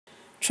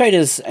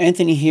traders,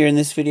 Anthony here. In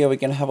this video we're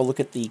going to have a look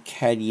at the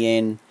CAD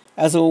yen.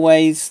 As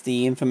always,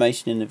 the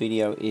information in the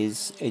video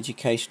is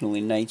educational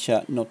in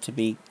nature, not to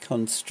be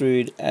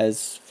construed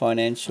as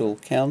financial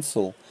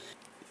counsel.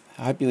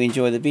 I hope you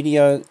enjoy the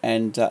video,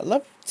 and I'd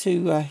love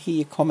to hear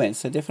your comments,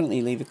 so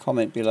definitely leave a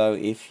comment below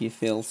if you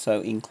feel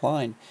so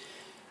inclined.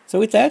 So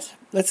with that,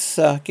 let's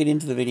get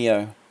into the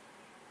video.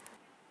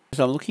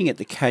 So I'm looking at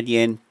the CAD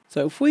yen.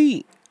 So if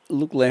we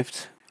look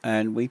left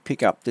and we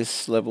pick up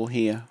this level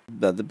here,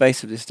 the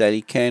base of this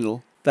daily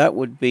candle, that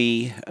would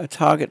be a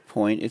target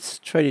point. It's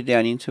traded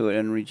down into it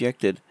and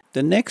rejected.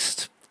 The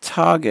next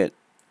target,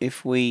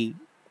 if we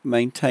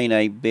maintain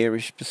a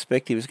bearish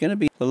perspective, is going to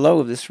be the low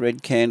of this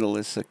red candle,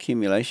 this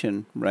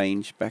accumulation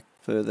range back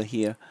further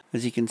here,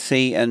 as you can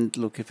see. And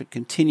look, if it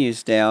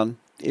continues down,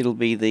 it'll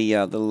be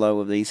the low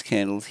of these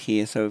candles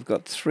here. So we've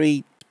got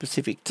three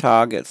specific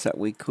targets that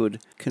we could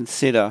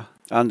consider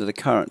under the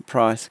current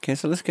price. Okay,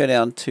 so let's go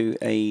down to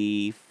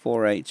a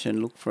 4H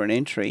and look for an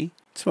entry.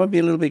 So I'll be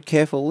a little bit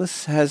careful.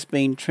 This has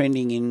been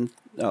trending in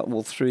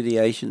through the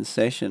Asian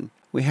session.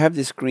 We have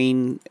this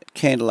green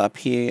candle up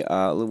here.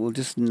 We'll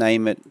just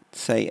name it,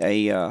 say,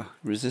 a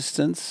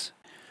resistance.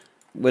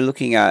 We're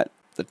looking at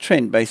the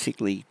trend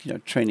basically,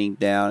 trending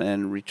down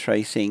and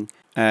retracing,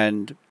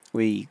 and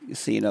we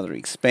see another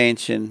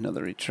expansion,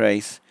 another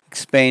retrace,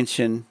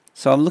 expansion.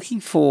 So I'm looking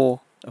for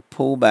a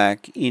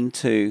pullback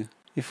into,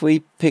 if we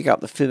pick up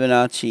the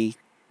Fibonacci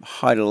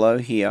high to low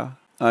here,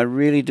 I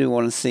really do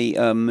want to see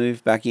a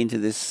move back into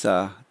this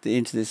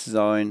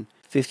zone,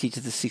 50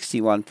 to the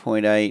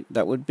 61.8.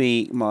 That would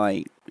be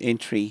my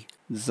entry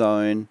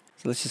zone.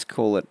 So let's just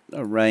call it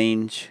a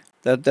range.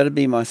 That'd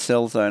be my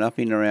sell zone up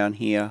in around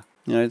here.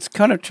 It's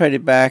kind of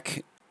traded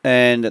back,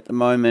 and at the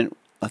moment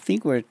I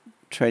think we're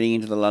trading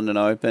into the London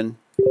Open.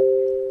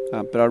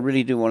 But I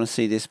really do want to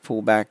see this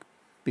pull back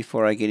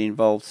before I get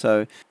involved.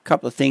 So a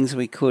couple of things: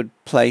 we could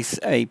place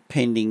a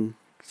pending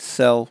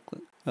sell,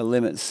 a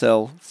limit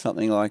sell,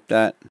 something like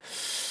that.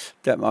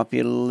 That might be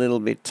a little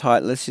bit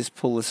tight. Let's just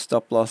pull the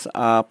stop loss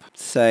up,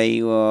 say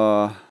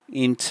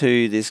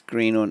into this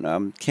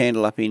green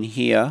candle up in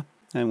here,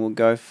 and we'll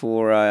go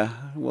for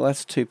well,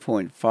 that's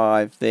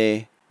 2.5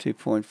 there,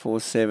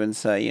 2.47.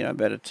 Say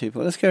about a 2.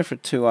 Let's go for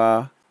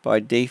 2R by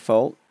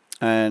default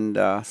and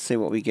see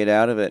what we get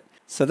out of it.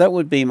 So that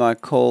would be my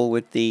call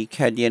with the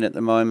CAD yen at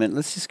the moment.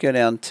 Let's just go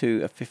down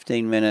to a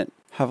 15-minute,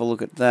 have a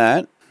look at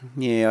that.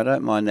 Yeah, I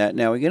don't mind that.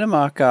 Now we're going to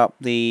mark up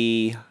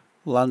the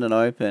London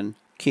Open.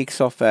 Kicks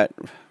off at,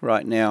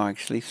 right now,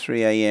 actually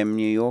 3 AM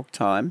New York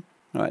time.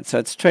 All right, so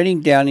it's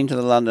trading down into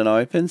the London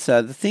Open.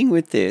 So the thing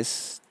with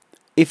this,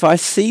 if I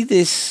see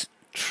this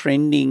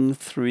trending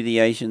through the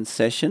Asian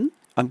session,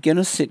 I'm going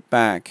to sit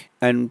back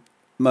and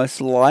most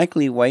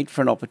likely wait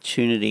for an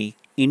opportunity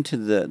into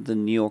the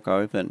New York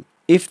Open.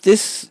 If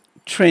this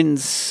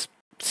trends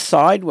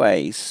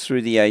sideways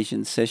through the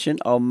Asian session,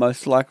 I'll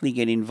most likely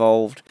get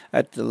involved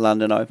at the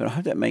London Open. I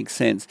hope that makes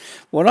sense.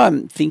 What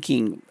I'm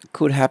thinking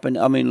could happen,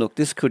 I mean, look,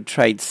 this could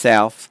trade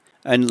south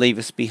and leave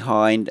us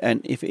behind,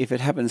 and if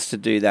it happens to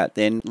do that,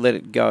 then let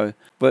it go.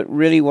 But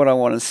really what I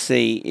want to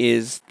see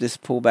is this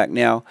pullback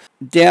now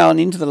down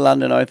into the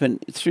London Open.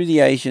 Through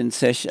the Asian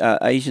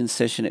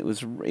session it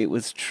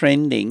was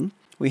trending.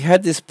 We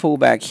had this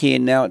pullback here.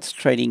 Now it's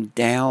trading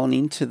down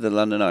into the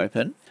London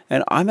Open.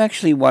 And I'm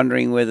actually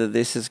wondering whether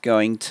this is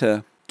going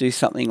to do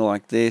something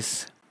like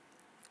this.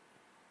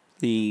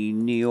 The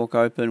New York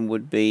Open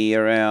would be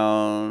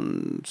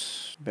around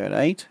about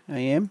 8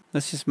 AM.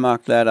 Let's just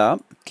mark that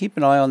up. Keep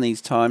an eye on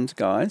these times,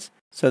 guys.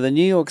 So the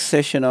New York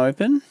Session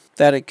Open,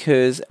 that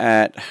occurs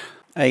at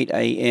 8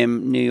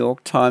 AM New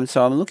York time.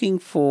 So I'm looking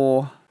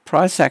for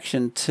price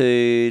action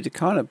to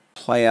kind of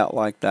play out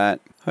like that.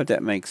 Hope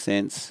that makes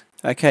sense.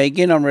 Okay,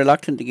 again, I'm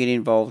reluctant to get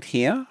involved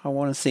here. I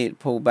want to see it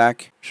pull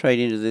back, trade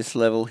into this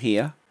level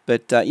here.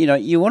 But,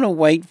 you want to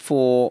wait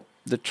for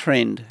the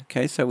trend.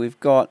 Okay, so we've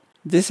got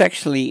this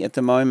actually at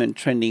the moment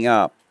trending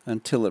up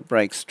until it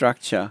breaks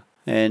structure.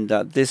 And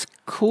this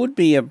could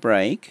be a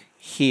break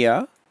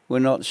here. We're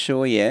not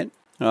sure yet.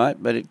 All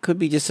right, but it could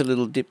be just a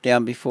little dip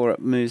down before it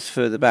moves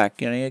further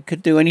back. It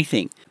could do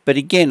anything. But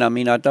again, I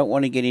mean, I don't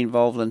want to get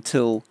involved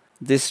until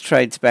this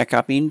trades back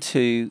up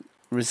into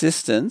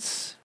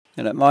resistance.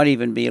 And it might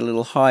even be a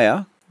little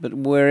higher, but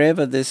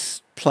wherever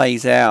this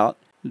plays out,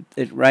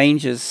 it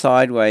ranges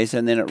sideways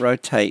and then it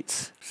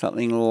rotates,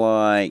 something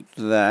like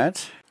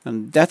that.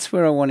 And that's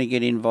where I want to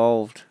get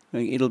involved.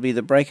 It'll be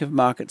the break of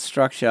market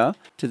structure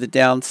to the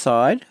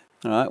downside.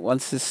 All right,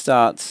 once this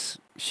starts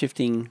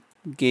shifting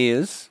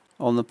gears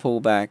on the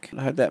pullback.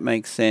 I hope that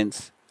makes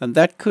sense. And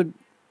that could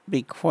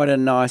be quite a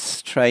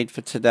nice trade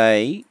for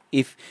today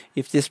if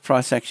this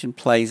price action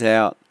plays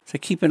out. So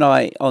keep an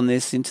eye on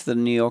this into the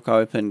New York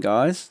Open,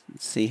 guys.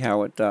 See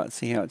how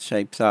it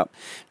shapes up.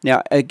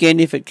 Now, again,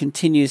 if it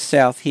continues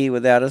south here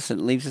without us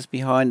and leaves us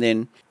behind,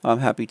 then I'm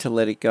happy to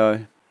let it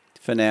go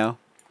for now.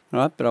 All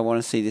right, but I want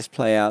to see this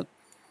play out.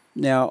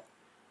 Now,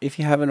 if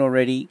you haven't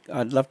already,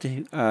 I'd love to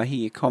hear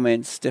your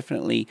comments.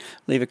 Definitely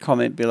leave a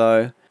comment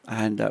below.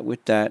 And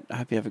with that, I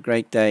hope you have a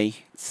great day.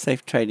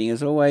 Safe trading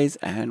as always,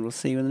 and we'll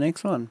see you in the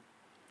next one.